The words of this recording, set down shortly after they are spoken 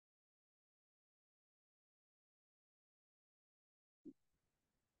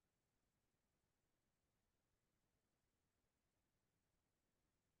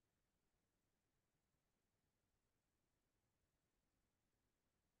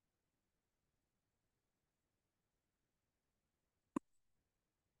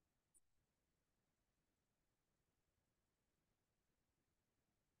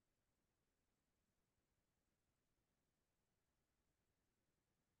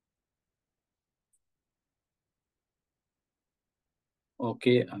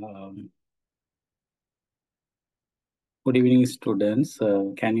Okay. Good evening, students.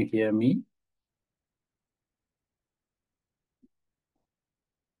 Can you hear me?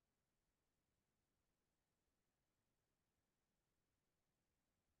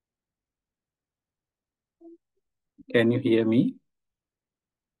 Can you hear me?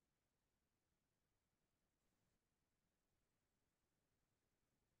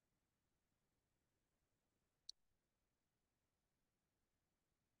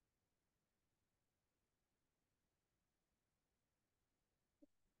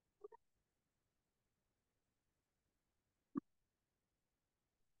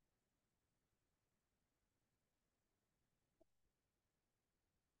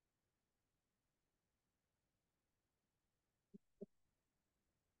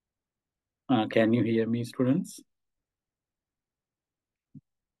 Can you hear me, students?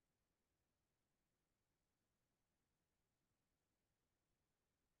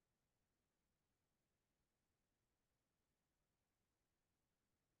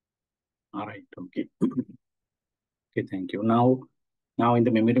 All right. Okay. Okay. Thank you. Now in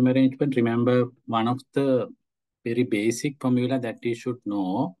the memory management, remember one of the very basic formula that you should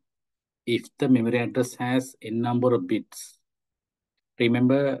know. If the memory address has n number of bits,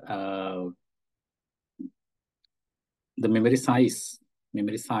 remember the memory size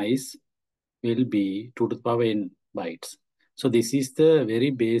will be 2 to the power n bytes. So this is the very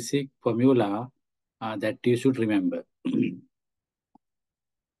basic formula that you should remember.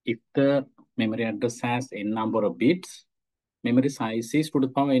 If the memory address has n number of bits, memory size is 2 to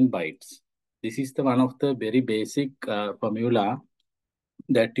the power n bytes. This is the one of the very basic formula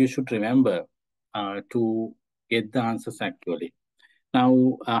that you should remember to get the answers actually.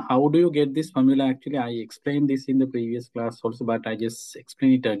 Now, how do you get this formula? Actually, I explained this in the previous class also, but I just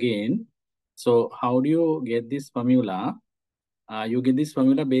explain it again. So how do you get this formula? You get this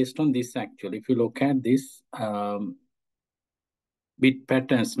formula based on this actually. If you look at this bit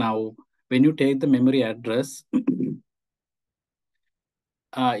patterns now, when you take the memory address,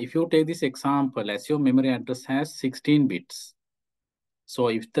 if you take this example, as your memory address has 16 bits. So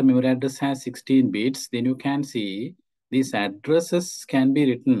if the memory address has 16 bits, then you can see these addresses can be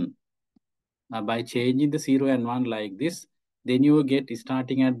written by changing the 0 and 1 like this. Then you get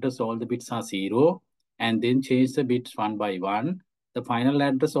starting address, all the bits are 0, and then change the bits 1 by 1. The final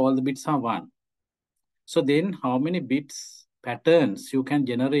address, all the bits are 1. So then how many bits patterns you can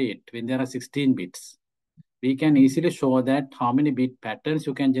generate when there are 16 bits? We can easily show that how many bit patterns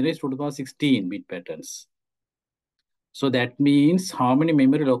you can generate to the power 16 bit patterns. So that means how many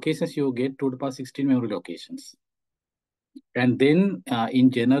memory locations you get to the power 16 memory locations. And then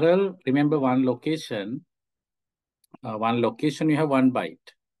in general, remember one location you have 1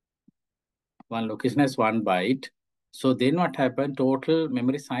 byte. One location has 1 byte. So then what happened, total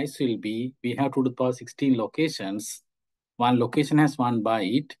memory size will be, we have to the power 16 locations. One location has 1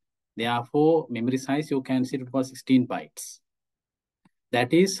 byte. Therefore, memory size you can see to the power 16 bytes.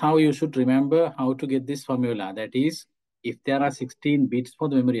 That is how you should remember how to get this formula. That is, if there are 16 bits for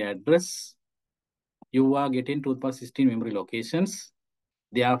the memory address, you are getting to the power 16 memory locations.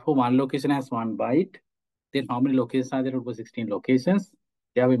 Therefore, one location has 1 byte. Then how many locations are there? To the power 16 locations.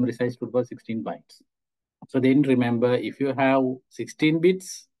 Their memory size to the power 16 bytes. So then remember, if you have 16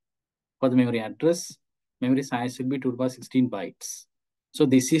 bits for the memory address, memory size will be 2 to the power 16 bytes. So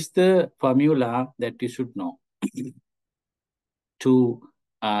this is the formula that you should know to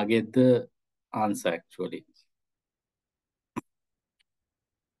get the answer actually.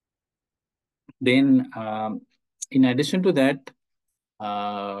 Then in addition to that,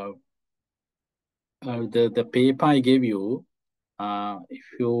 the paper I gave you, I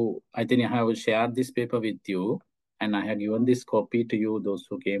think I have shared this paper with you, and I had given this copy to you, those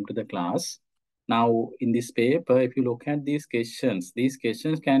who came to the class. Now, in this paper, if you look at these questions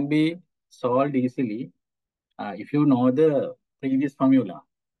can be solved easily if you know the previous formula.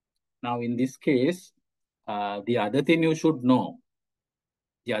 Now, in this case, the other thing you should know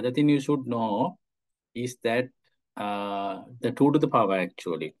is that the 2 to the power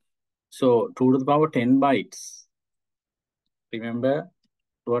actually. So 2 to the power 10 bytes. Remember,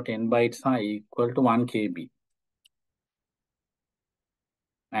 2 to 10 bytes are equal to 1 KB.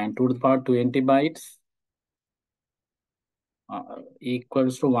 And 2 to the power 20 bytes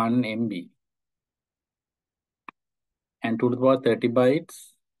equals to 1 MB. And 2 to the power 30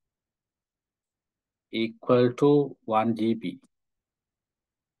 bytes equal to 1 GB.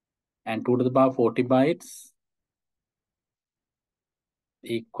 And 2 to the power 40 bytes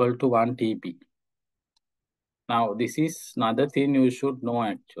equal to 1 TB. Now, this is another thing you should know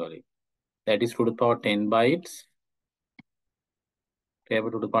actually. That is 2 to the power 10 bytes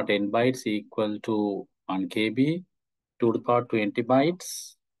KB to the power 10 bytes equal to 1 KB, to the power 20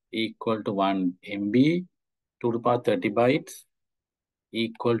 bytes equal to 1 MB, to the power 30 bytes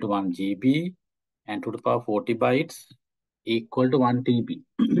equal to 1 GB, and to the power 40 bytes equal to 1 TB.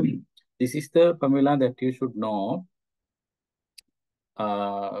 This is the formula that you should know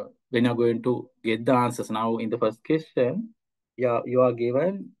when you're going to get the answers. Now, in the first question, you are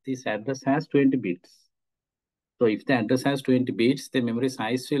given this address has 20 bits. So if the address has 20 bits, the memory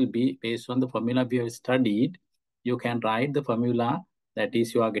size will be based on the formula we have studied. You can write the formula, that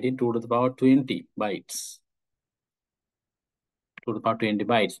is, you are getting 2 to the power 20 bytes. 2 to the power 20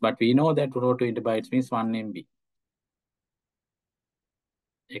 bytes. But we know that 2 to the power 20 bytes means 1 MB.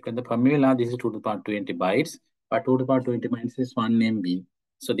 Because the formula, this is 2 to the power 20 bytes, but 2 to the power 20 bytes is 1 MB.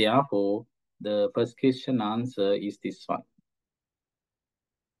 So therefore, the first question answer is this one.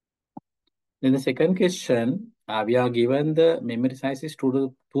 Then the second question, we are given the memory size is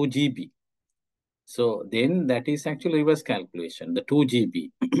 2 GB. So then that is actually reverse calculation, the 2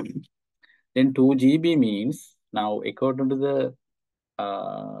 GB. Then 2 GB means, now according to the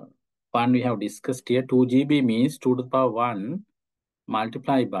one we have discussed here, 2 GB means 2 to the power 1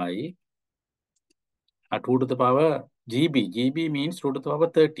 multiplied by 2 to the power GB. GB means 2 to the power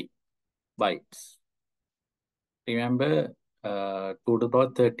 30 bytes. Remember, 2 to the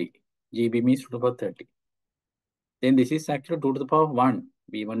power 30. GB means 2 to the power 30. Then this is actually 2 to the power 1.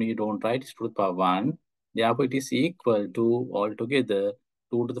 Even you don't write, it's 2 to the power 1. Therefore, it is equal to altogether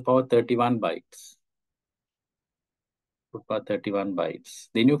 2 to the power 31 bytes. 2 to the power 31 bytes.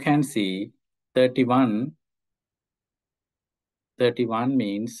 Then you can see 31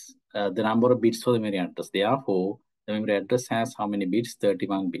 means the number of bits for the memory address. Therefore, the memory address has how many bits?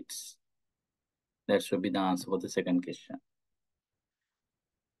 31 bits. That should be the answer for the second question.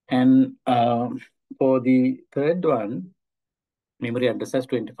 And for the third one, memory address has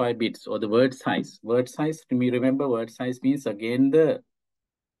 25 bits, or the word size. Word size, remember word size means again the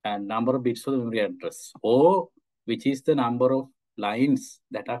number of bits for the memory address, or which is the number of lines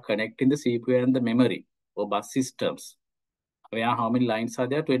that are connecting the CPU and the memory, or bus systems. Where how many lines are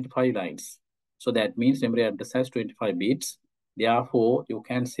there? 25 lines. So that means memory address has 25 bits. Therefore, you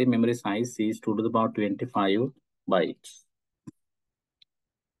can say memory size is 2 to the power 25 bytes.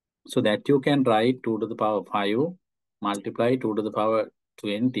 So that you can write 2 to the power 5 multiply 2 to the power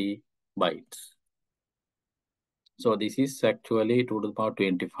 20 bytes. So this is actually 2 to the power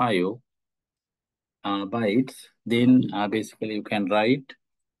 25 bytes. Then basically you can write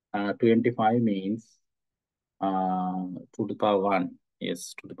 25 means 2 to the power 1.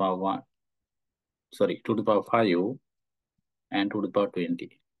 Yes, 2 to the power 1. Sorry, 2 to the power 5 and 2 to the power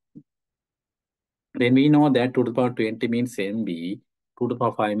 20. Then we know that 2 to the power 20 means MB, 2 to the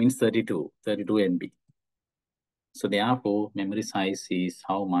power 5 means 32 MB. So therefore, memory size is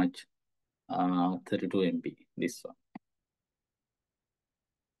how much? 32 MB, this one.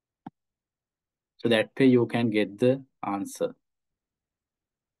 So that way you can get the answer.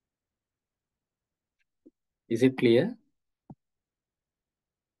 Is it clear?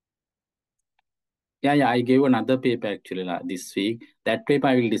 Yeah, I gave another paper actually this week. That paper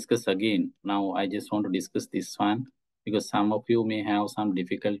I will discuss again. Now I just want to discuss this one because some of you may have some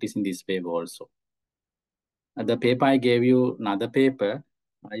difficulties in this paper also. The paper I gave you, another paper,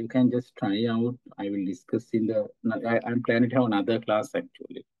 you can just try out. I will discuss in the, I'm planning to have another class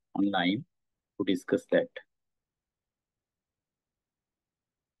actually online to discuss that.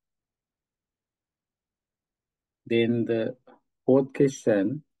 Then the fourth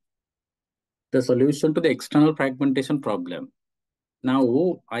question, the solution to the external fragmentation problem.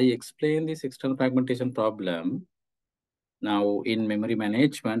 Now, I explain this external fragmentation problem. Now, in memory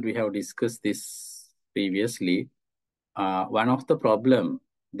management, we have discussed this previously. One of the problem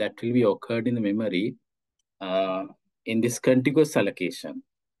that will be occurred in the memory in this contiguous allocation.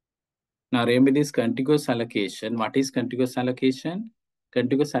 Now, remember this contiguous allocation. What is contiguous allocation?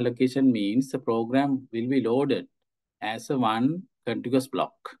 Contiguous allocation means the program will be loaded as a one contiguous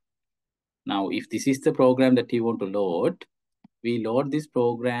block. Now, if this is the program that you want to load, we load this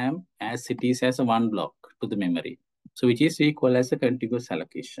program as it is as a one block to the memory. So which is equal as a contiguous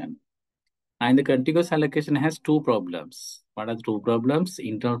allocation. And the contiguous allocation has two problems. What are the two problems?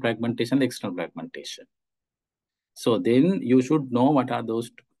 Internal fragmentation and external fragmentation. So then you should know what are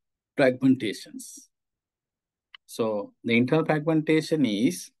those fragmentations. So the internal fragmentation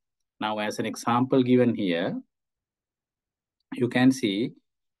is, now as an example given here, you can see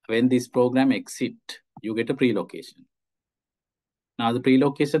when this program exit, you get a prelocation. Now the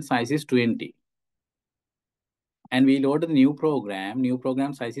prelocation size is 20. And we load the new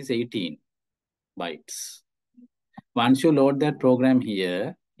program size is 18 bytes. Once you load that program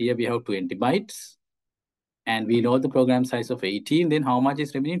here we have 20 bytes. And we load the program size of 18, then how much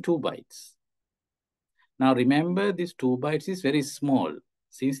is remaining? 2 bytes. Now remember, this 2 bytes is very small.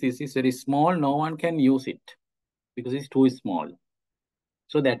 Since this is very small, no one can use it because it's too small.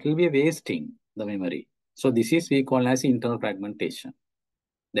 So that will be wasting the memory. So this is we call as internal fragmentation.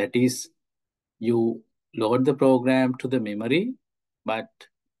 That is, you load the program to the memory, but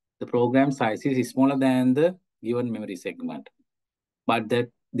the program size is smaller than the given memory segment. But that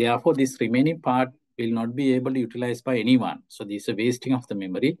therefore this remaining part will not be able to utilize by anyone. So this is a wasting of the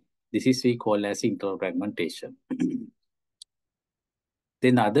memory. This is we call as internal fragmentation.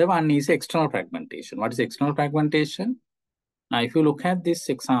 Then the other one is external fragmentation. What is external fragmentation? Now, if you look at this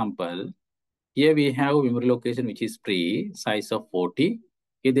example, here we have memory location which is free, size of 40.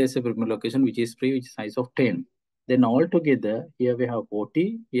 Here there's a memory location which is free, which is size of 10. Then altogether, here we have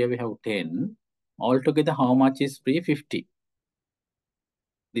 40, here we have 10. Altogether, how much is free? 50.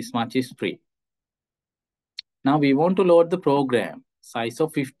 This much is free. Now we want to load the program, size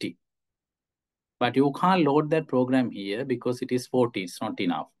of 50. But you can't load that program here because it is 40, it's not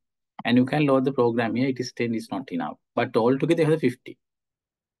enough. And you can load the program here, it is 10, it's not enough. But altogether, you have 50.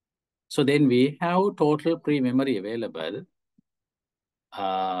 So then we have total free memory available.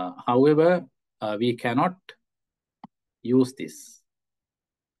 However, we cannot use this,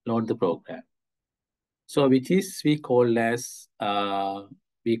 load the program. So which is we call as,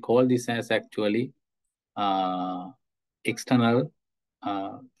 we call this as actually external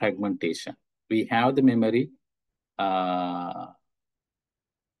fragmentation. We have the memory,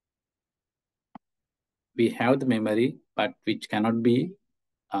 but which cannot be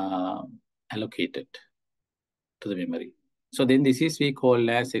allocated to the memory. So then this is we call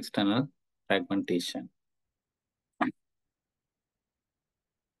as external fragmentation.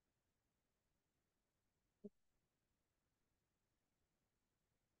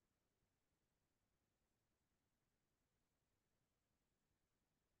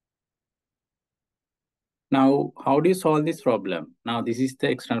 Now, how do you solve this problem? Now, this is the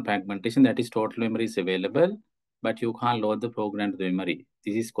external fragmentation, that is total memory is available, but you can't load the program to the memory.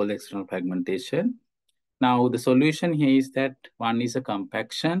 This is called external fragmentation. Now, the solution here is that one is a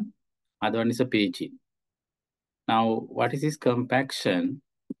compaction, other one is a paging. Now, what is this compaction?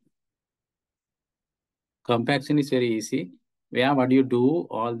 Compaction is very easy. Where what do you do?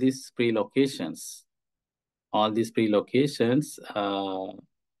 All these pre-locations. All these pre-locations,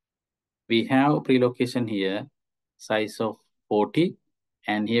 we have pre-location here, size of 40,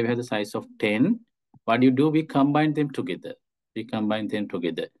 and here we have the size of 10. What you do, we combine them together. We combine them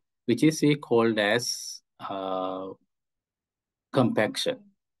together, which is we called as compaction.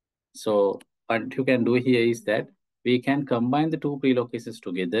 So what you can do here is that we can combine the two pre-locations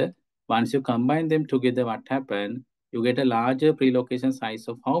together. Once you combine them together, what happens? You get a larger pre-location size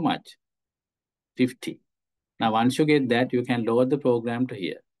of how much? 50. Now, once you get that, you can load the program to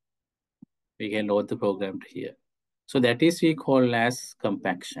here. We can load the program to here. So that is we call as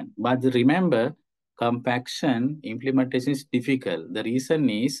compaction. But remember, compaction implementation is difficult. The reason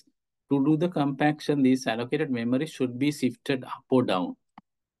is to do the compaction, this allocated memory should be shifted up or down.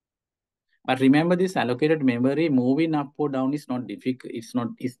 But remember, this allocated memory moving up or down is not difficult.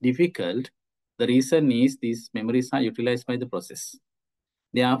 It's difficult. The reason is these memories are utilized by the process.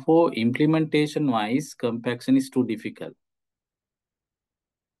 Therefore, implementation-wise, compaction is too difficult.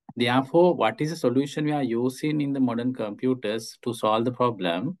 Therefore, what is the solution we are using in the modern computers to solve the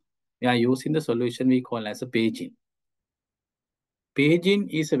problem? We are using the solution we call as a paging. Paging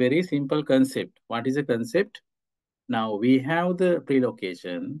is a very simple concept. What is the concept? Now we have the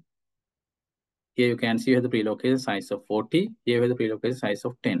pre-location. Here you can see we have the pre-location size of 40. Here we have the pre-location size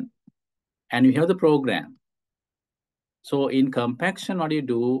of 10. And we have the program. So in compaction, what you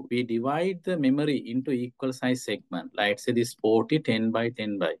do, we divide the memory into equal size segment. Like say this 40, 10 by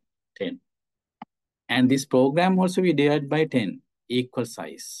 10 by 10. And this program also we divide by 10, equal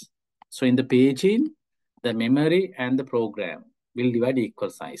size. So in the paging, the memory and the program will divide equal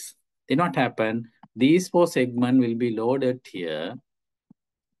size. Then what happen? These four segments will be loaded here.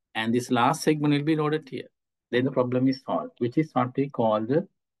 And this last segment will be loaded here. Then the problem is solved, which is what we call the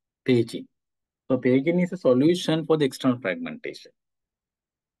paging. So paging is a solution for the external fragmentation.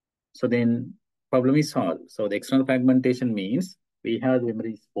 So then problem is solved. So the external fragmentation means we have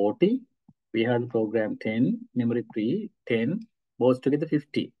memory 40, we have the program 10, memory 3, 10, both together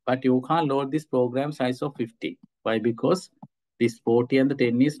 50. But you can't load this program size of 50. Why? Because this 40 and the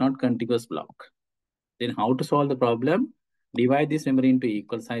 10 is not contiguous block. Then how to solve the problem? Divide this memory into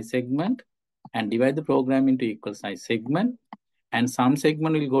equal size segment and divide the program into equal size segment. And some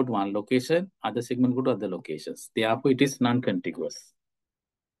segment will go to one location, other segment go to other locations. Therefore, it is non-contiguous.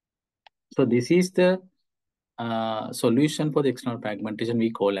 So this is the solution for the external fragmentation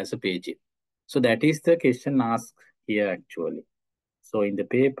we call as a paging. So that is the question asked here actually. So in the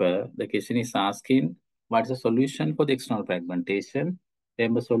paper, the question is asking what is the solution for the external fragmentation?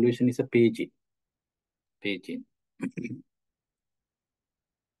 Then the solution is a paging. Paging.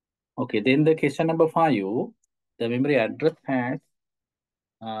 Okay, then the question number 5, the memory address has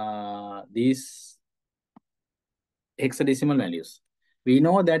these hexadecimal values. We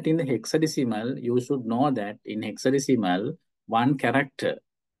know that in the hexadecimal, you should know that in hexadecimal, one character,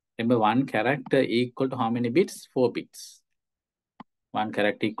 remember one character equal to how many bits? 4 bits. One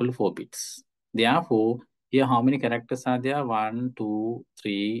character equal to 4 bits. Therefore, here how many characters are there? 1, 2,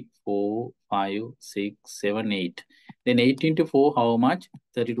 3, 4, 5, 6, 7, 8. Then 8 into 4, how much?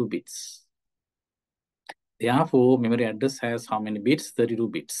 32 bits. Therefore, memory address has how many bits? 32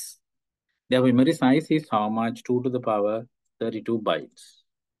 bits. Their memory size is how much? 2 to the power 32 bytes.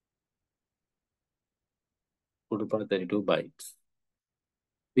 2 to the power 32 bytes.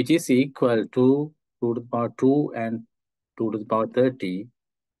 Which is equal to 2 to the power 2 and 2 to the power 30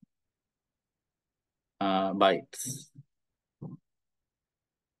 bytes.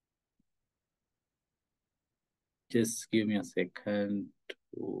 Just give me a second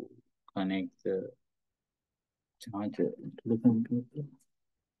to connect the charger to the computer.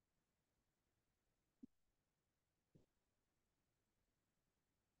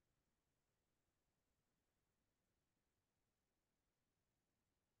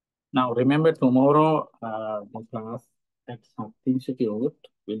 Now remember, tomorrow the class at Shakti Institute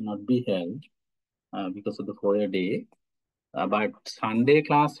will not be held because of the 4-year day. But Sunday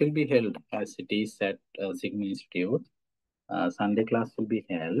class will be held as it is at Sigma Institute. Sunday class will be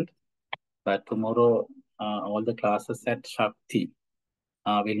held, but tomorrow all the classes at Shakti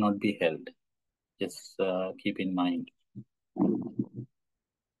will not be held. Just keep in mind.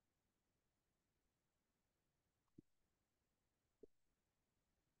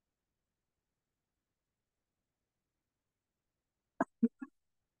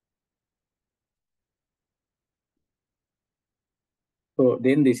 So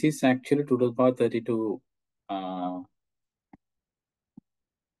then this is actually 2 to the power 32 2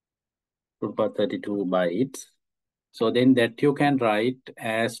 to the power 32 bytes. So then that you can write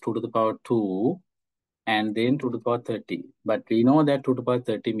as 2 to the power 2 and then 2 to the power 30. But we know that 2 to the power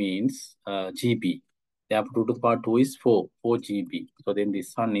 30 means GB. Therefore, 2 to the power 2 is 4 GB. So then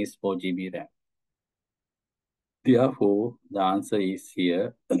this one is 4 GB RAM. Therefore, the answer is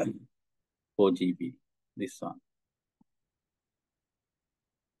here 4 GB, this one.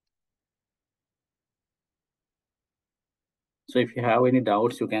 So if you have any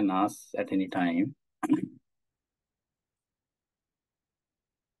doubts, you can ask at any time.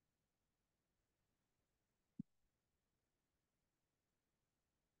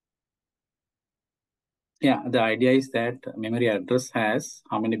 Yeah, the idea is that memory address has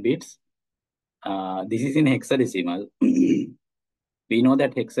how many bits? This is in hexadecimal. We know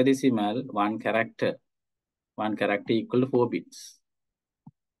that hexadecimal, one character equal to 4 bits.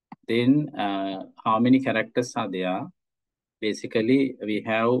 Then how many characters are there? Basically, we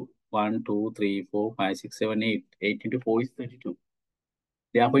have 1, 2, 3, 4, 5, 6, 7, 8. 8 into 4 is 32.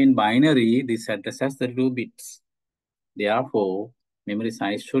 Therefore, in binary, this address has 32 bits. Therefore, memory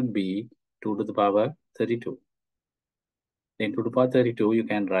size should be 2 to the power 32. Then 2 to the power 32, you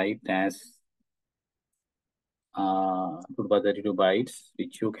can write as 2 to the power 32 bytes,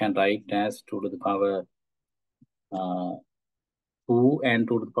 which you can write as 2 to the power 2 and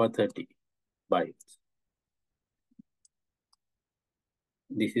 2 to the power 30 bytes.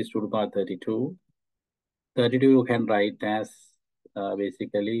 This is 2 to the power 32. 32 you can write as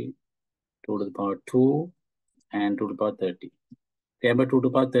basically 2 to the power 2 and 2 to the power 30. Remember 2 to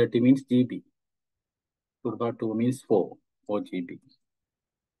the power 30 means GB. 2 to the power 2 means 4 GB.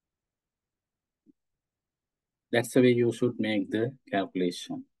 That's the way you should make the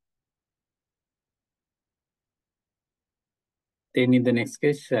calculation. Then in the next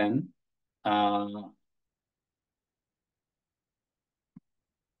question,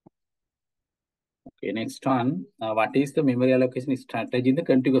 okay, next one, what is the memory allocation strategy in the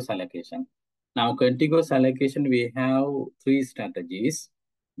contiguous allocation? Now, contiguous allocation, we have 3 strategies: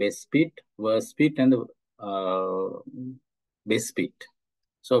 best fit, worst fit, and best fit.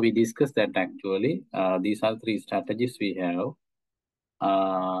 So we discussed that actually. These are 3 strategies we have.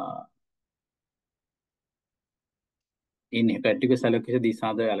 In contiguous allocation, these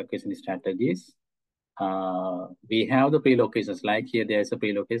are the allocation strategies. We have the pre-locations, like here there is a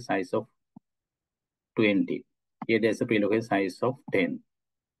pre-location size of 20. Here there's a prelocation size of 10.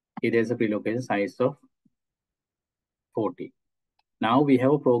 Here there's a prelocation size of 40. Now we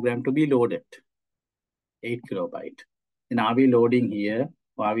have a program to be loaded, 8 kilobyte. And are we loading here?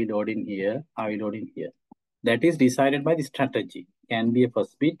 Or are we loading here? Are we loading here? That is decided by the strategy. Can be a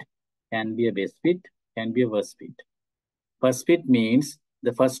first bit, can be a base bit, can be a worst bit. First bit means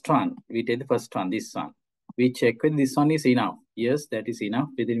the first one. We take the first one, this one. We check whether this one is enough. Yes, that is enough.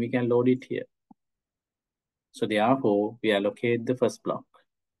 Then we can load it here. So therefore, we allocate the first block.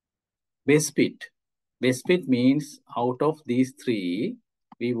 Base bit. Base bit means out of these three,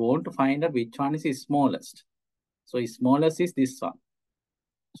 we want to find out which one is the smallest. So smallest is this one.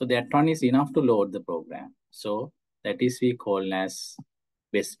 So that one is enough to load the program. So that is we call as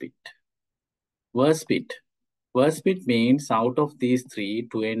base bit. Worst bit. Worst bit means out of these three,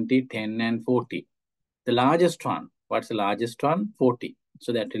 20, 10, and 40. The largest one. What's the largest one? 40.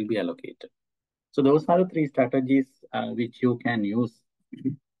 So that will be allocated. So those are the three strategies which you can use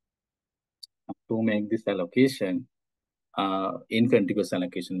to make this allocation in contiguous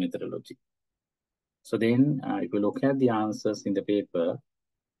allocation methodology. So then if you look at the answers in the paper,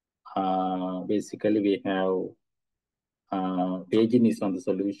 basically we have paging is on the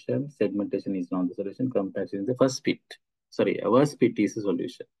solution, segmentation is on the solution, compaction is the first bit. Sorry, a worst bit is the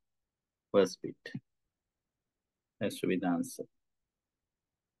solution. Worst bit. That should be the answer.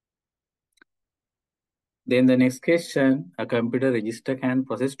 Then the next question, a computer register can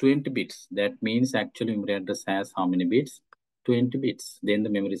process 20 bits. That means actually memory address has how many bits? 20 bits. Then the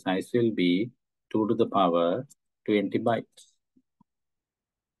memory size will be 2 to the power 20 bytes,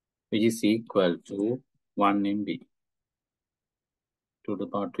 which is equal to 1 MB. 2 to the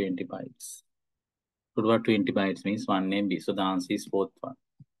power 20 bytes. 2 to the power 20 bytes means 1 MB. So the answer is fourth one.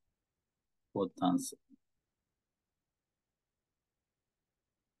 Fourth answer.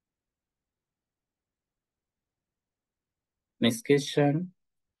 Next question.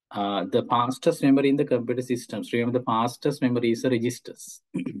 The fastest memory in the computer systems. Remember, the fastest memory is the registers.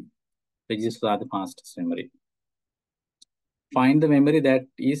 Registers are the fastest memory. Find the memory that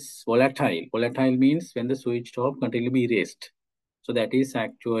is volatile. Volatile means when the switched off, content will be erased. So that is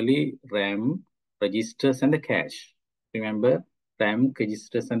actually RAM, registers, and the cache. Remember, RAM,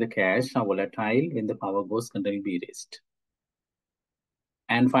 registers, and the cache are volatile. When the power goes, content will be erased.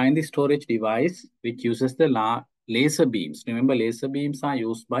 And find the storage device which uses the laser beams. Remember, laser beams are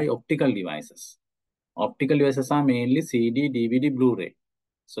used by optical devices. Optical devices are mainly CD, DVD, Blu-ray.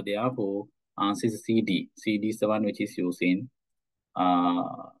 So therefore, answer is CD. CD is the one which is using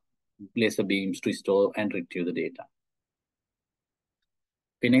laser beams to store and retrieve the data.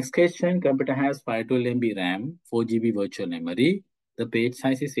 The next question, computer has 512 MB RAM, 4 GB virtual memory. The page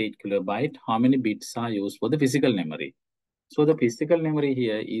size is 8 kilobyte. How many bits are used for the physical memory? So the physical memory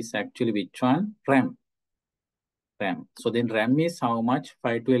here is actually which one? RAM. RAM. So then RAM is how much?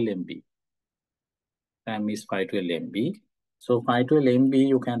 512 MB. RAM is 512 MB. So 512 MB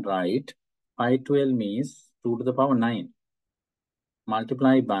you can write. 512 means 2 to the power 9.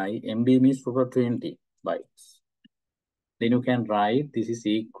 Multiply by MB means 2 to the power 20 bytes. Then you can write this is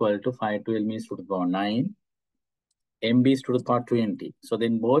equal to 512 means 2 to the power 9. MB is 2 to the power 20. So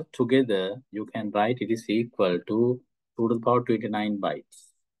then both together you can write it is equal to 2 to the power 29 bytes.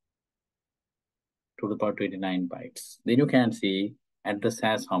 2 to the power 29 bytes. Then you can see address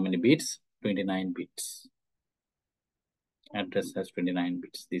has how many bits? 29 bits. Address has 29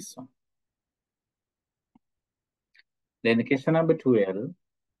 bits, this one. Then the question number 12.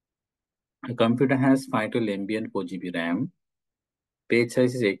 A computer has 512 MB and 4 GB RAM. Page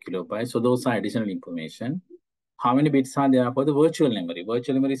size is 8 kilobytes. So those are additional information. How many bits are there for the virtual memory?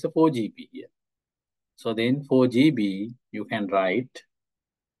 Virtual memory is a 4 GB here. So then 4 GB you can write.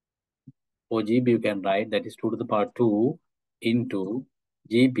 4 GB you can write that is 2 to the power 2 into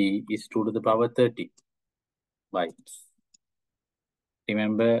GB is 2 to the power 30 bytes.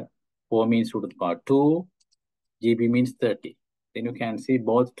 Remember, 4 means 2 to the power 2, GB means 30. Then you can see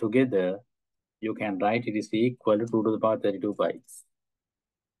both together, you can write it is equal to 2 to the power 32 bytes.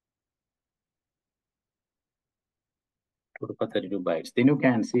 2 to the power 32 bytes. Then you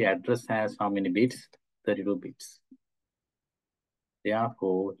can see address has how many bits? 32 bits.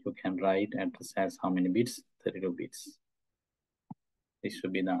 Therefore, you can write address has how many bits? 32 bits. This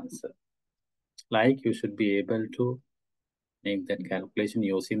should be the answer. Like you should be able to make that calculation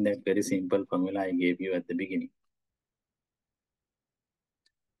using that very simple formula I gave you at the beginning.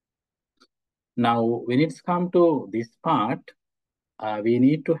 Now, when it's come to this part, we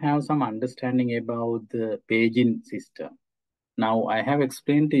need to have some understanding about the paging system. Now, I have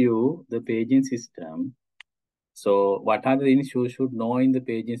explained to you the paging system. So what are the things you should know in the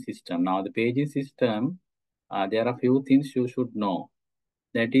paging system? Now, the paging system, there are few things you should know.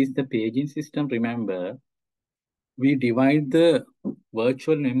 That is the paging system. Remember, we divide the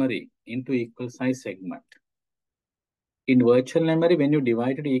virtual memory into equal size segment. In virtual memory, when you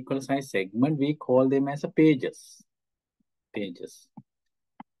divide it equal size segment, we call them as a pages. Pages.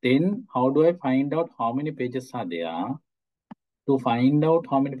 Then how do I find out how many pages are there? To find out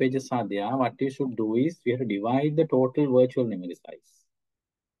how many pages are there, what you should do is we have to divide the total virtual memory size.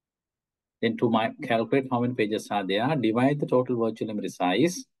 Then to calculate how many pages are there, divide the total virtual memory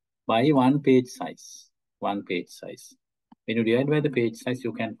size by one page size. One page size. When you divide by the page size,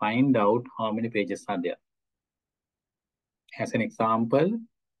 you can find out how many pages are there. As an example,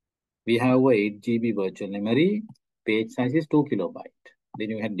 we have a 8 GB virtual memory. Page size is 2 kilobyte. Then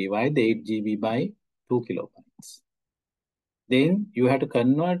you have to divide the 8 GB by 2 kilobytes. Then you have to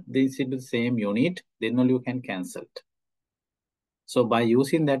convert this into the same unit. Then only you can cancel it. So by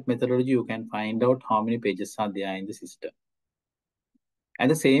using that methodology, you can find out how many pages are there in the system. At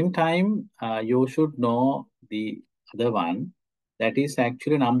the same time, you should know the other one, that is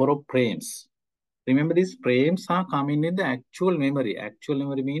actually number of frames. Remember, these frames are coming in the actual memory. Actual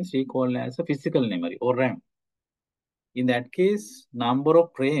memory means we call as a physical memory or RAM. In that case, number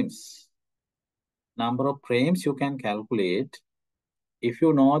of frames you can calculate if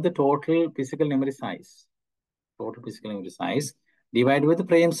you know the total physical memory size. Total physical memory size divided by the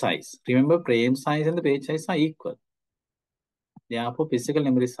frame size. Remember, frame size and the page size are equal. Therefore, physical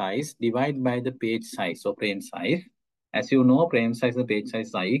memory size divided by the page size or frame size. As you know, frame size and page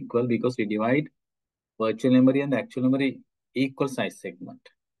size are equal because we divide virtual memory and the actual memory equal size segment.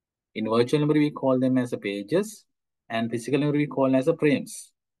 In virtual memory, we call them as a pages, and physical memory we call as a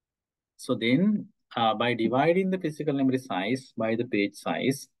frames. So then, by dividing the physical memory size by the page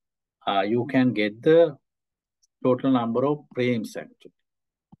size, you can get the total number of frames actually.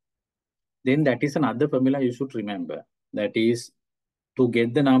 Then that is another formula you should remember. That is, to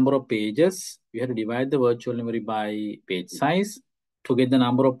get the number of pages, we have to divide the virtual memory by page size. To get the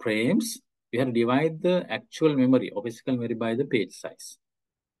number of frames, we have to divide the actual memory or physical memory by the page size.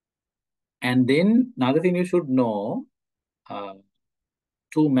 And then another thing you should know,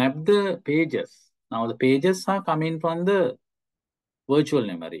 to map the pages. Now the pages are coming from the virtual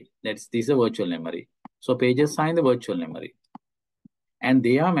memory. This is a virtual memory. So pages are in the virtual memory. And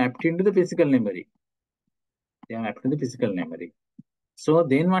they are mapped into the physical memory. They are mapped into the physical memory. So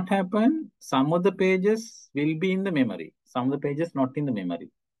then what happened? Some of the pages will be in the memory. Some of the pages not in the memory.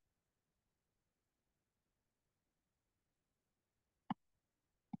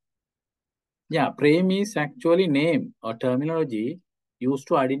 Yeah, frame is actually name or terminology used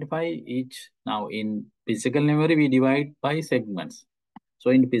to identify each. Now in physical memory, we divide by segments.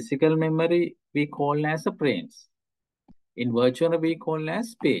 So in physical memory, we call as a frames. In virtual, we call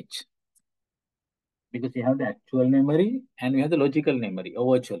as page. Because we have the actual memory and we have the logical memory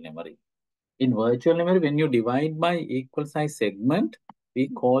or virtual memory. In virtual memory, when you divide by equal size segment, we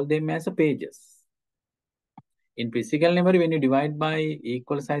call them as a pages. In physical memory, when you divide by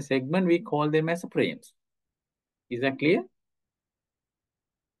equal size segment, we call them as a frames. Is that clear?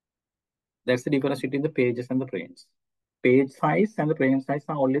 That's the difference between the pages and the frames. Page size and the frame size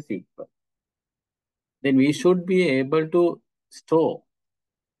are always equal. Then we should be able to store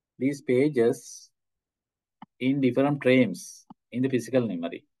these pages in different frames in the physical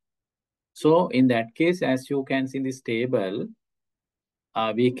memory. So in that case, as you can see in this table,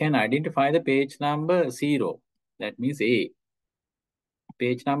 we can identify the page number 0. That means A.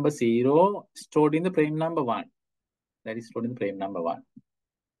 Page number 0 stored in the frame number 1. That is stored in the frame number 1.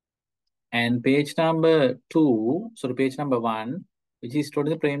 And page number 2, sorry, page number 1, which is stored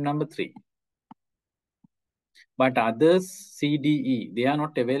in the frame number 3. But others, C, D, E, they are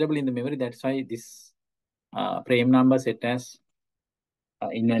not available in the memory. That's why this frame number set as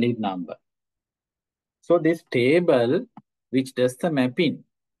invalid number. So this table, which does the mapping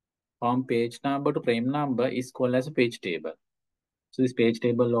from page number to frame number, is called as a page table. So this page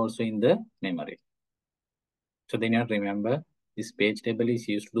table also in the memory. So then you have to remember, this page table is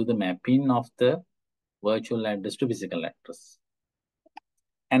used to do the mapping of the virtual address to physical address.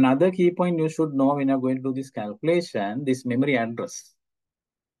 Another key point you should know when you're going to do this calculation, this memory address.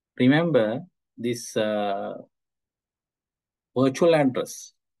 Remember, this virtual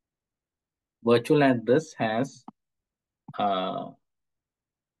address has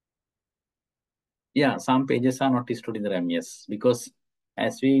some pages are not stored in the RAM, yes, because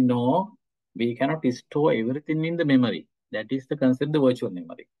as we know, we cannot store everything in the memory. That is the concept of the virtual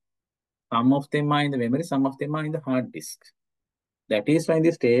memory. Some of them are in the memory, some of them are in the hard disk. That is why in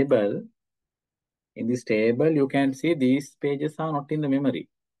this table, you can see these pages are not in the memory.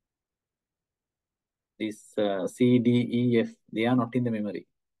 this C, D, E, F, they are not in the memory.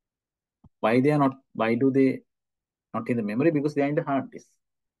 Why they are not? Why do they not in the memory? Because they are in the hard disk.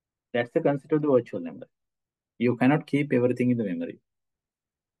 That's the concept of the virtual memory. You cannot keep everything in the memory.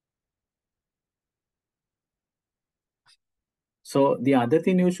 So the other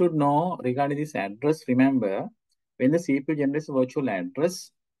thing you should know regarding this address, remember, when the CPU generates a virtual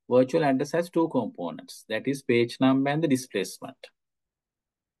address has two components. That is page number and the displacement.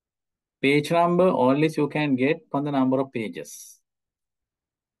 Page number always you can get from the number of pages.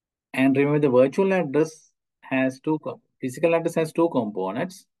 And remember the virtual address has physical address has two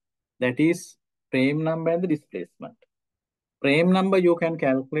components. That is frame number and the displacement. Frame number you can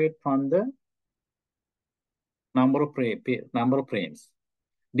calculate from the number of frames.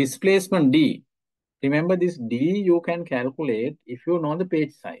 Displacement D. Remember this D you can calculate if you know the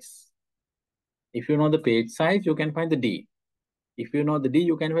page size. If you know the page size, you can find the D. If you know the D,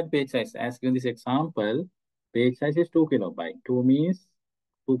 you can find page size. As given this example, page size is 2 kilobyte. 2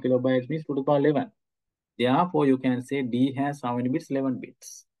 kilobytes means 2 to the power 11. Therefore, you can say D has how many bits? 11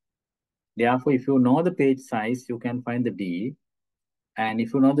 bits. Therefore, if you know the page size, you can find the D. And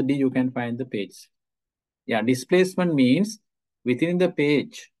if you know the D, you can find the page. Yeah, displacement means within the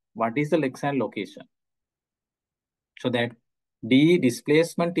page, what is the exact location? So that D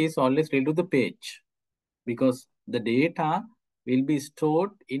displacement is always related to the page because the data will be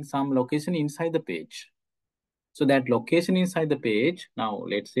stored in some location inside the page. So that location inside the page, now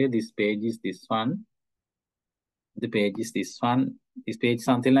let's say this page is this one, the page is this one, this page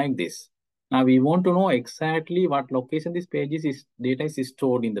something like this. Now we want to know exactly what location this page is data is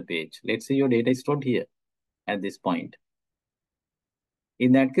stored in the page. Let's say your data is stored here at this point.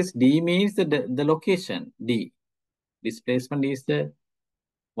 In that case, D means the location, D. Displacement is the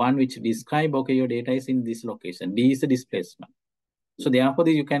one which describe, okay, your data is in this location. D is the displacement. So therefore,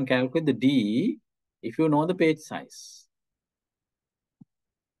 you can calculate the D if you know the page size.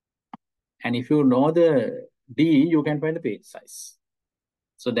 And if you know the D, you can find the page size.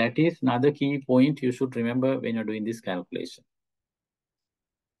 So that is another key point you should remember when you're doing this calculation.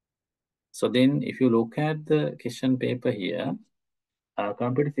 So then if you look at the question paper here,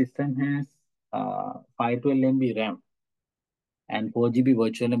 computer system has 512 MB RAM and 4 GB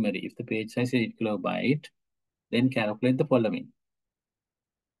virtual memory. If the page size is 8 kilobyte, then calculate the following.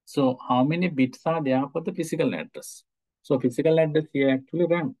 So how many bits are there for the physical address? So physical address here actually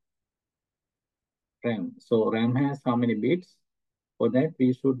RAM. RAM. So RAM has how many bits? For that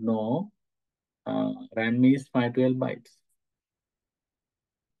we should know RAM is 512 bytes.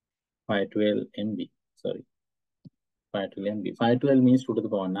 512 MB. Sorry. 512 MB. 512 means 2 to the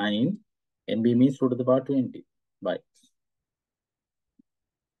power 9. MB means 2 to the power 20 bytes.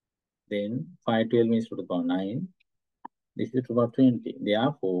 Then 512 means 2 to the power 9. This is 2 to the power 20.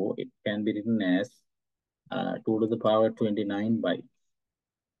 Therefore, it can be written as 2 to the power 29 bytes.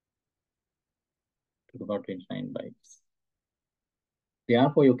 2 to the power 29 bytes.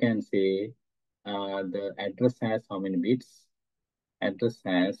 Therefore, you can say the address has how many bits? Address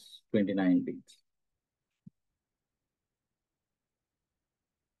has 29 bits.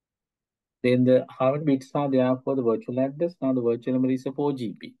 Then the how many bits are there for the virtual address? Now the virtual memory is a 4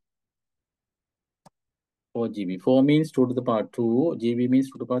 GB. 4 GB. 4 means 2 to the power 2. GB means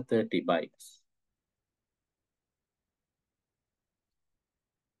 2 to the power 30 bytes.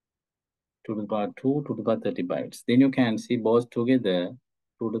 2 to the power 2, 2 to the power 30 bytes. Then you can see both together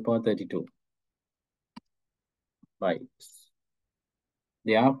 2 to the power 32 bytes.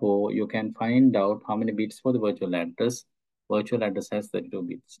 Therefore, you can find out how many bits for the virtual address. Virtual address has 32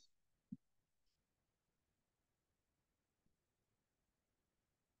 bits.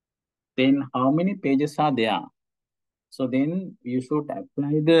 Then how many pages are there? So then you should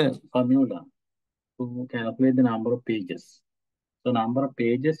apply the formula to calculate the number of pages. So number of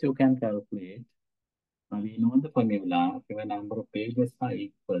pages you can calculate. We know the formula. If the number of pages are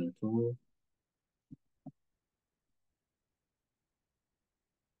equal to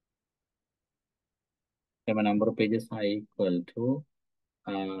if the number of pages are equal to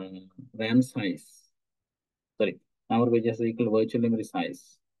RAM size. Sorry, number of pages is equal to virtual memory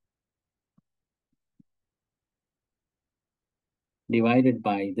size divided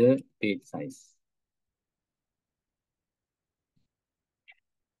by the page size.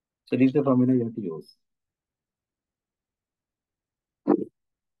 So this is the formula you have to use.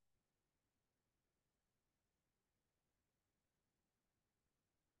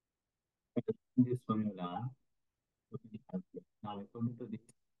 This formula, now according to this,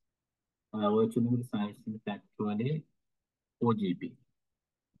 virtual memory size is actually 4 GB.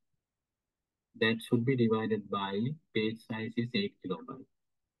 That should be divided by page size is 8 kilobytes.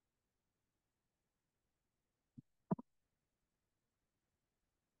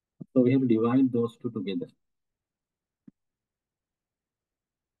 So we have to divide those two together.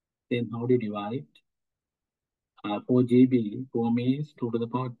 Then how do you divide? For GB, 4 means 2 to the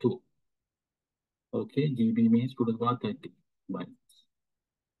power 2. Okay, GB means 2 to the power 30 bytes.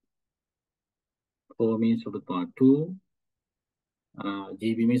 4 means 2 to the power 2.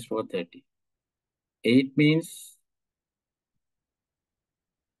 GB means 430. 8 means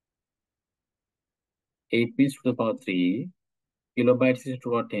 2 to the power 3. Kilobytes is 2 to the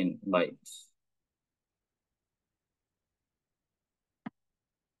power 10 bytes.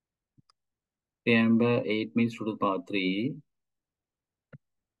 Remember, 8 means 2 to the power 3.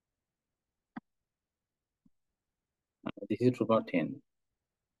 This is 2 to the power 10.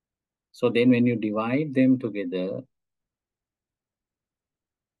 So then when you divide them together,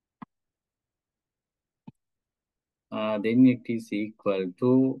 then it is equal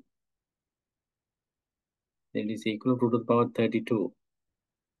to 2 to the power 32. 2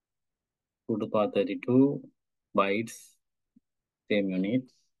 to the power 32 bytes, same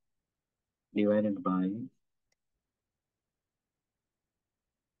units, divided by 2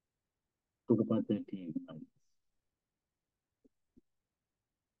 to the power 13 bytes.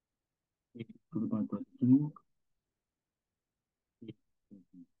 2 to the power 32.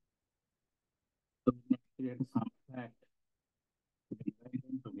 So next we have to subtract, divide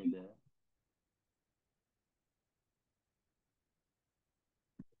them together.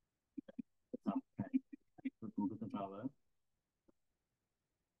 Subtract 2 to the power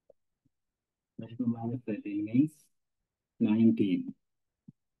 32 minus 13 means 19.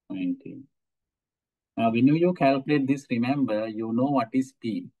 19. Now, when you calculate this, remember, you know what is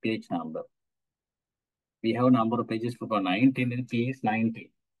P, page number. We have a number of pages for 19, and P is 19.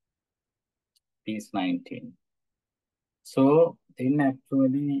 P is 19. So, then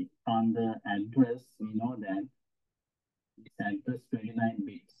actually, on the address, we know that this address 29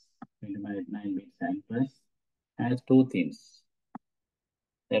 bits, 29 bits address has two things.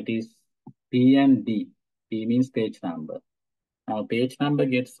 That is P and D. P means page number. Now, page number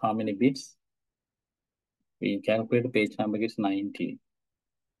gets how many bits? We calculate the page number gets 90.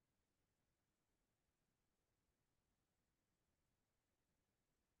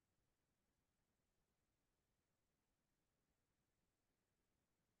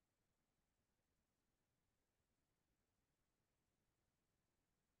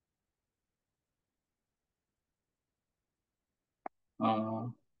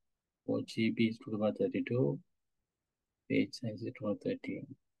 For GB is 2 to the power 32. Page size is 230.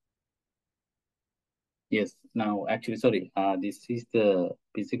 Yes, now actually, sorry, this is the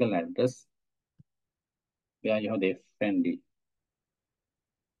physical address where you have the F and D.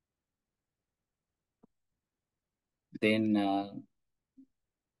 Then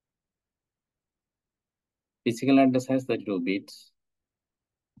physical address has 32 bits.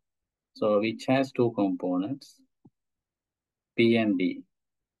 So which has two components, P and D.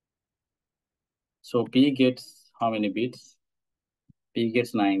 So P gets how many bits? P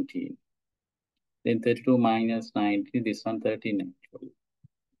gets 19. Then 32 minus 90, this one 13 actually.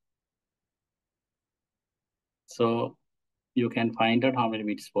 So you can find out how many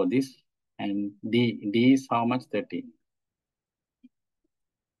bits for this. And D is how much? 13.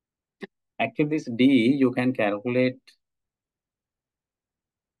 Actually, this D you can calculate.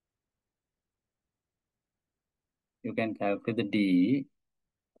 You can calculate the D.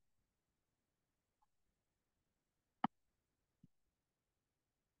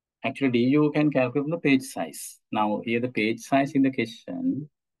 Actually, D you can calculate the page size. Now, here the page size in the question,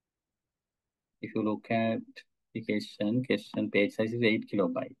 if you look at the question page size is 8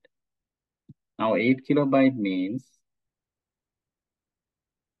 kilobyte. Now, 8 kilobyte means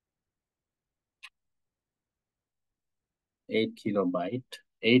 8 kilobyte.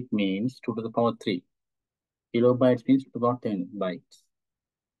 8 means 2 to the power 3. Kilobytes means 2 to the power 10 bytes.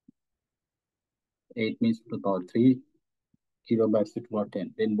 8 means 2 to the power 3. Kilobytes to the power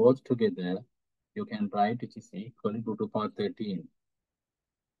 10. Then both together, you can write which is equal to 2 to the power 13.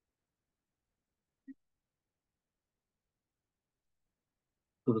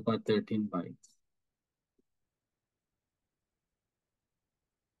 2 to the power 13 bytes.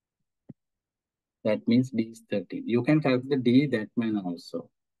 That means D is 13. You can calculate the D that manner also.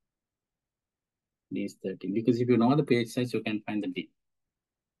 D is 13. Because if you know the page size, you can find the D.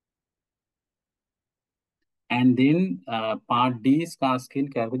 And then part D is asking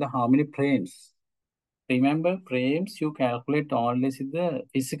calculate how many frames. Remember, frames you calculate always in the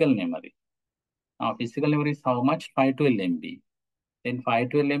physical memory. Now, physical memory is how much? 512 MB. Then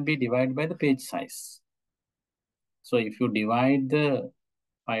 512 MB divided by the page size. So if you divide the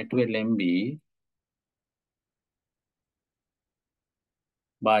 512 MB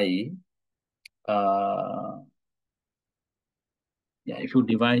by if you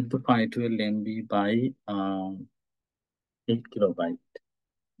divide the 512 MB by 8 kilobyte.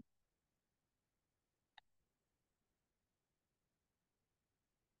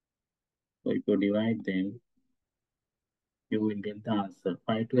 So if you divide them, you will get the answer.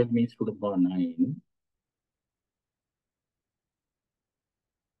 512 means to the power 9.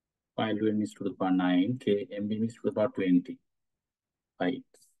 512 means to the power 9. K MB means to the power 20 bytes.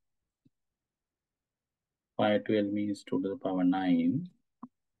 512 means to the power 9.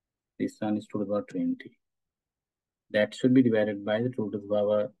 This one is to the power 20. That should be divided by the 2 to the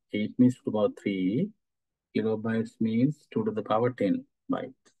power 8 means to the power 3. Kilobytes means 2 to the power 10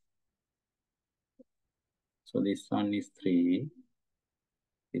 bytes. So this one is 3.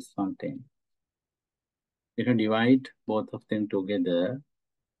 This one 10. If you divide both of them together,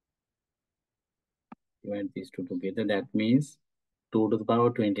 divide these two together, that means 2 to the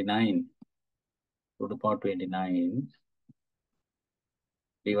power 29. 2 to the power 29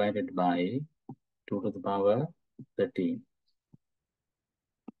 divided by 2 to the power 13.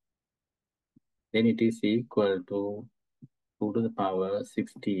 Then it is equal to 2 to the power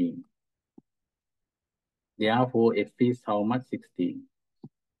 16. Therefore, F is how much? 16.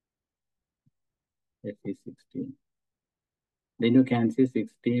 F is 16. Then you can see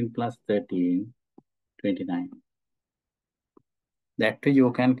 16 plus 13, 29. That way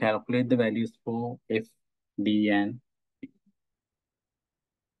you can calculate the values for F, D, and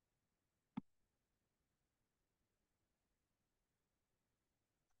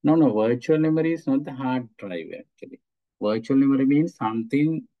no, virtual memory is not the hard drive actually. Virtual memory means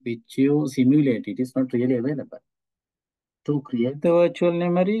something which you simulate. It is not really available. To create the virtual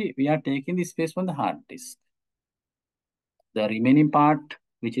memory, we are taking the space from the hard disk. The remaining part,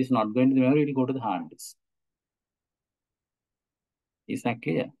 which is not going to the memory, will go to the hard disk. Is that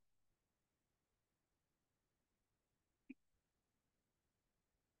clear?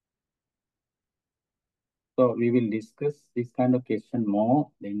 So we will discuss this kind of question more,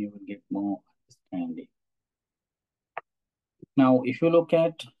 then you will get more understanding. Now, if you look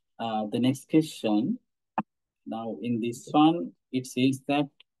at the next question, now in this one, it says that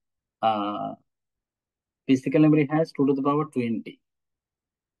physical memory has 2 to the power 20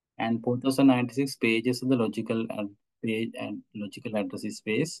 and 4096 pages of the logical page and logical address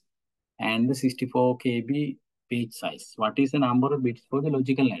space and the 64 KB page size. What is the number of bits for the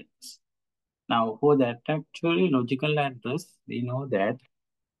logical address? Now, for that actually logical address, we know that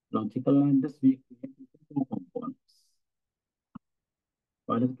logical address we create two components.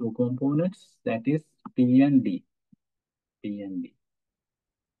 What are the two components? That is P and D. P and D.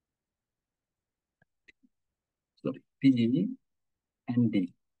 Sorry, P and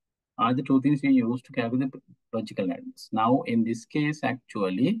D are the two things we use to calculate the logical address. Now, in this case,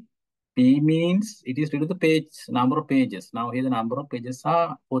 actually, P means it is due to the page number of pages. Now, here the number of pages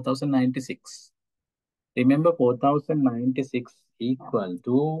are 4096. Remember, 4096 equal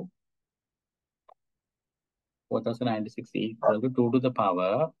to 4096 equal to 2 to the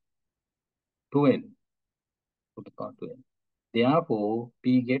power 12. 2 to the power 12. Therefore,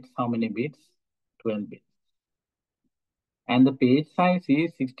 P gets how many bits? 12 bits. And the page size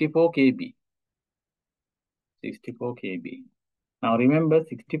is 64 KB. 64 KB. Now remember,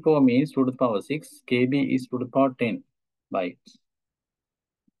 64 means 2 to the power 6. KB is 2 to the power 10 bytes.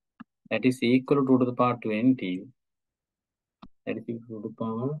 That is equal to 2 to the power 20. That is equal to the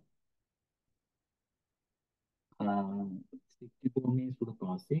power 64 means 2 to the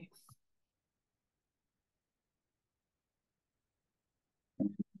power 6.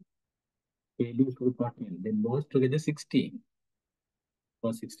 KB is 2 to the power 10. Then both together 16.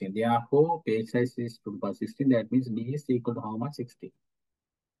 For 16. Therefore, page size is 2 to the power 16. That means D is equal to how much? 16.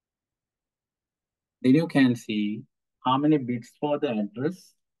 Then you can see how many bits for the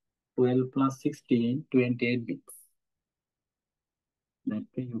address. 12 plus 16, 28 bits. That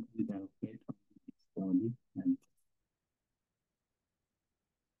way you can calculate how many bits for the address.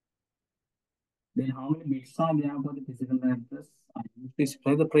 Then how many bits are there for the physical address? I use to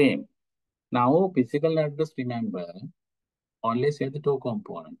display the frame. Now, physical address, remember, only say the two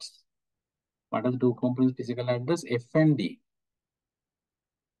components. What are the two components physical address? F and D.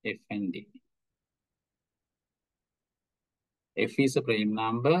 F and D. F is a frame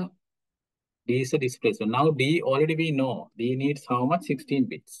number. D is a display. So now D already we know. D needs how much? 16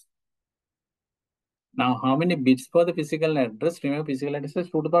 bits. Now, how many bits for the physical address? Remember, physical address is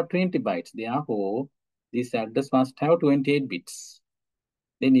 2 to the power 20 bytes. Therefore, this address must have 28 bits.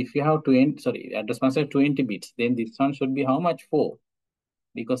 Then if you have 20, address must have 20 bits, then this one should be how much? 4.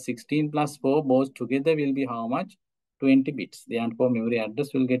 Because 16 plus 4 both together will be how much? 20 bits. Therefore, memory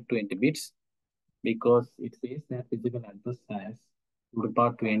address will get 20 bits because it says that physical address has to the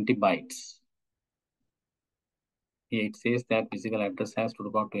power 20 bytes. Here it says that physical address has to the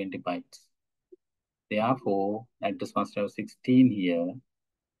power 20 bytes. Therefore, address must have 16 here,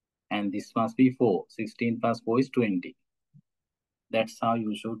 and this must be 4. 16 plus 4 is 20. That's how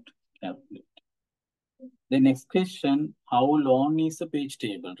you should calculate. The next question, how long is the page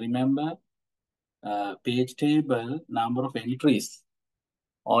table? Remember, page table number of entries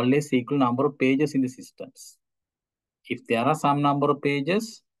always equal number of pages in the systems. If there are some number of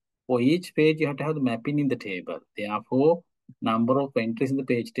pages, for each page you have to have the mapping in the table. Therefore, number of entries in the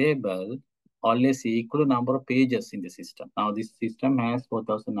page table always equal to number of pages in the system. Now this system has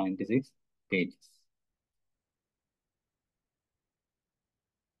 4096 pages.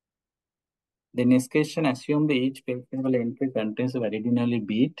 The next question, assume that each page table entry contains a validinally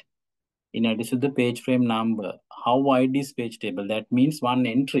bit in addition to the page frame number. How wide is page table? That means one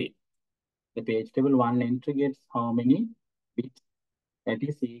entry. The page table one entry gets how many bits? That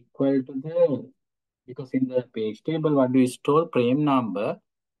is equal to the, because in the page table what do we store? Frame number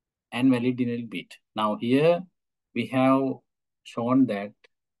and validinal bit. Now here we have shown that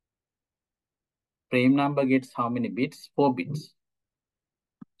frame number gets how many bits? 4 bits.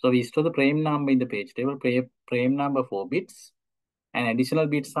 So we store the frame number in the page table, frame number 4 bits, and additional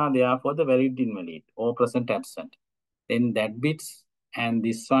bits are there for the valid invalid or present absent. Then that bits and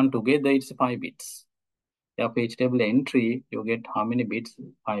this one together it's 5 bits. Your page table entry, you get how many bits?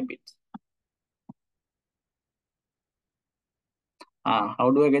 5 bits.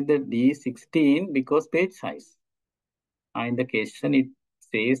 How do I get the D16? Because page size. In the question, it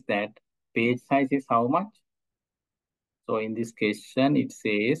says that page size is how much? So in this question, it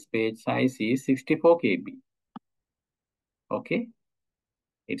says page size is 64 KB. Okay.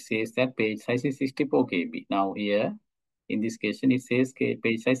 It says that page size is 64 KB. Now here, in this question, it says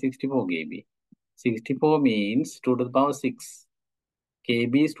page size 64 KB. 64 means 2 to the power 6.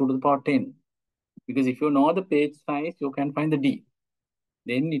 KB is 2 to the power 10. Because if you know the page size, you can find the D.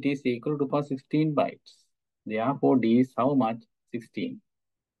 Then it is equal to power 16 bytes. Therefore, D is how much? 16.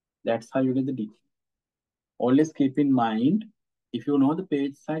 That's how you get the D. Always keep in mind, if you know the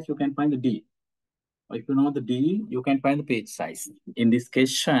page size, you can find the D. Or if you know the D, you can find the page size. In this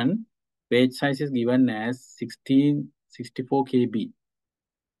question, page size is given as 1664 KB.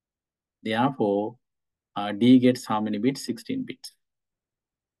 Therefore, D gets how many bits? 16 bits.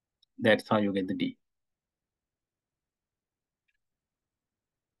 That's how you get the D.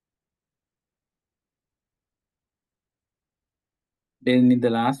 Then in the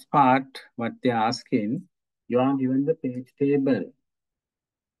last part, what they're asking, you are given the page table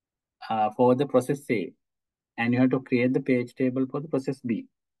for the process A, and you have to create the page table for the process B.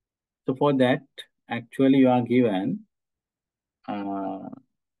 So for that, actually you are given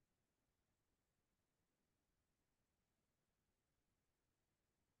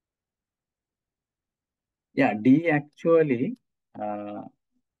yeah, D actually,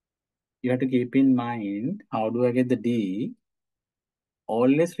 you have to keep in mind, how do I get the D?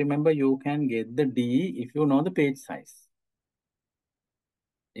 Always remember you can get the D if you know the page size.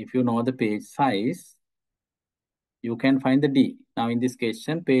 If you know the page size, you can find the D. Now in this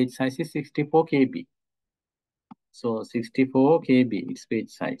question, page size is 64 KB. So 64 KB, it's page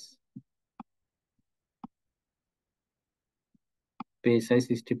size. Page size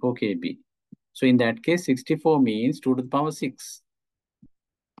 64 KB. So in that case, 64 means 2 to the power 6.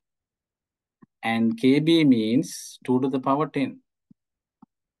 And KB means 2 to the power 10.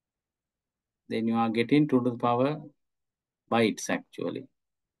 Then you are getting 2 to the power bytes actually.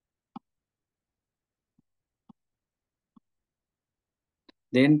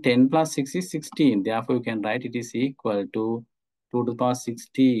 Then 10 plus 6 is 16. Therefore, you can write it is equal to 2 to the power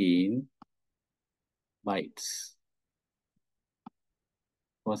 16 bytes.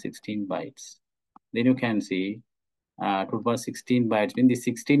 For 16 bytes. Then you can see 2 to the power 16 bytes. When the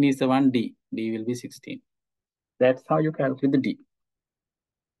 16 is the one D, D will be 16. That's how you calculate the D.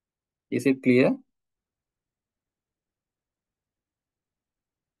 Is it clear?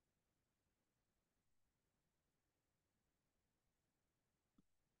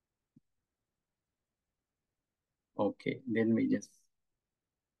 Okay, then we just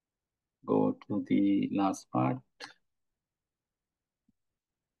go to the last part.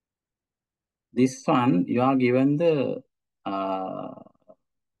 This one, you are given the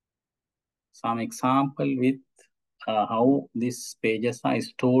some example with how these pages are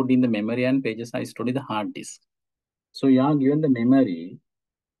stored in the memory and pages are stored in the hard disk. So you are given the memory,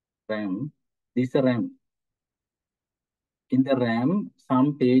 RAM. This is a RAM. In the RAM,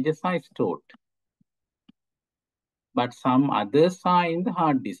 some pages are stored. but some others are in the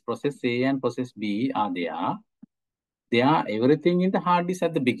hard disk. Process A and process B are there. They are everything in the hard disk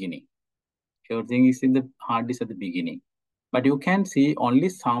at the beginning. Everything is in the hard disk at the beginning. But you can see only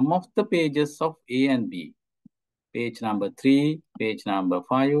some of the pages of A and B. Page number 3, page number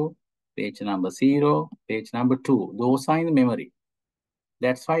 5, page number 0, page number 2. Those are in memory.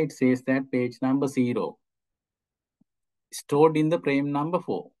 That's why it says that page number 0 stored in the frame number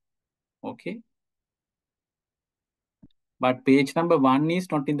 4. Okay. But page number 1 is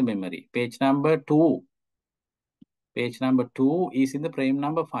not in the memory. Page number 2 is in the frame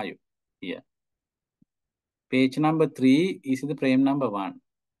number 5 here. Page number 3 is in the frame number 1.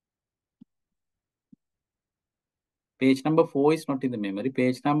 Page number 4 is not in the memory.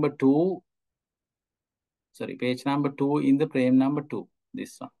 Page number 2 in the frame number 2.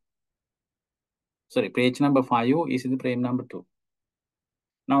 This one. Sorry, page number 5 is in the frame number 2.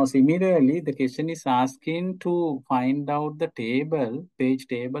 Now, similarly, the question is asking to find out the page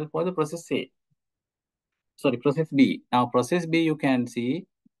table for the process A. Sorry, process B. Now, process B, you can see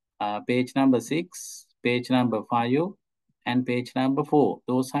page number 6, page number 5, and page number 4.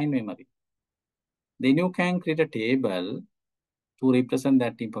 Those are in memory. Then you can create a table to represent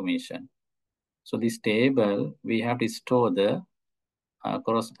that information. So this table, we have to store the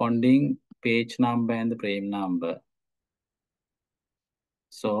corresponding page number and the frame number.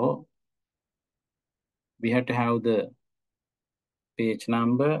 So we have to have the page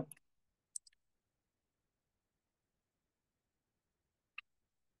number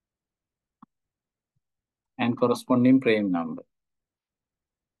and corresponding frame number.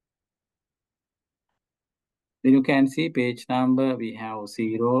 Then you can see page number, we have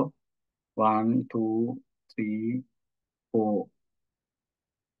 0, 1, 2, 3, 4,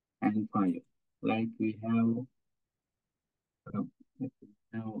 and 5. Like we have,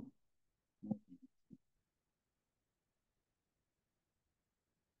 now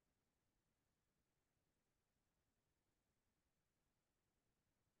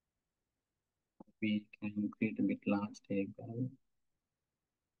we can create a bit large table.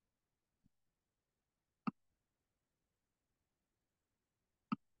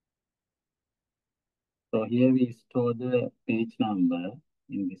 So here we store the page number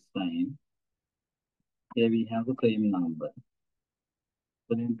in this line. Here we have the frame number.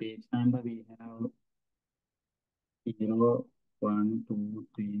 So in page number we have 0, 1, 2,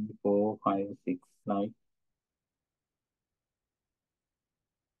 3, 4, 5, 6, like.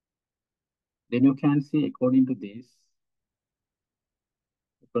 Then you can see according to this,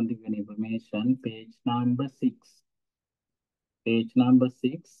 according to the information, page number 6. Page number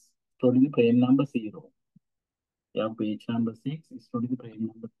 6 stored in the frame number 0. Yeah, page number 6 is stored in the frame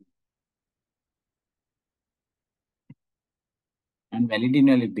number 0. And valid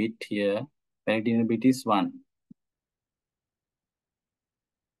invalid bit here, valid invalid bit is 1.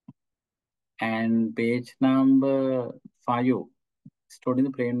 And page number 5 stored in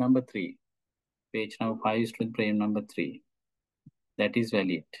the frame number 3. Page number 5 is stored in frame number 3. That is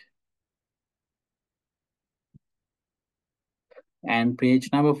valid. And page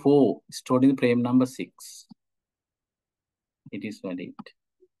number 4 stored in the frame number 6. It is valid.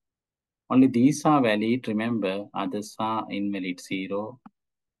 Only these are valid. Remember, others are invalid. 0,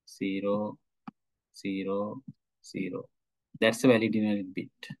 0, 0, 0. That's a valid invalid bit.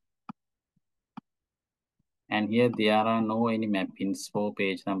 And here there are no any mappings for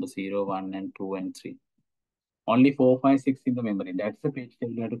page number 0, 1, and 2, and 3. Only 4, 5, 6 in the memory. That's the page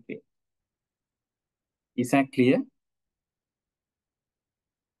table you have to create. Is that clear?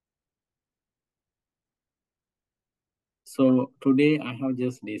 So today I have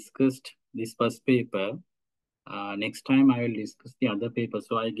just discussed this first paper. Next time I will discuss the other paper.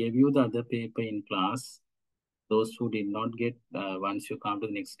 So I gave you the other paper in class. Those who did not get, once you come to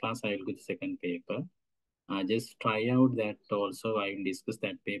the next class, I will give the second paper. Just try out that also. I will discuss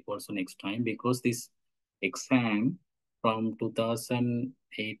that paper also next time, because this exam from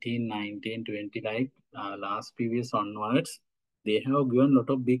 2018, 19, 20, like last previous onwards, they have given a lot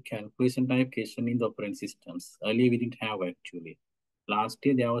of big calculation type question in the operating systems. Earlier we didn't have actually. Last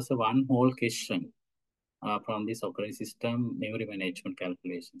year there was a one whole question from this operating system memory management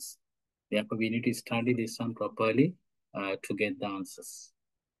calculations. Therefore, we need to study this one properly to get the answers.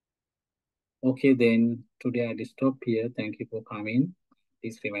 Okay, then today I will stop here. Thank you for coming.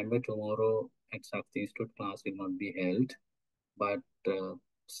 Please remember, tomorrow at Shakti Institute class will not be held, but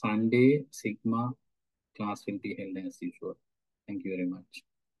Sunday Sigma class will be held as usual. Thank you very much.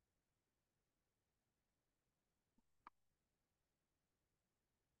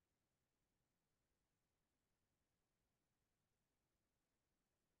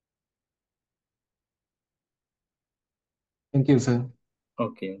 Thank you, sir.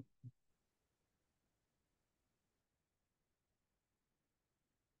 Okay.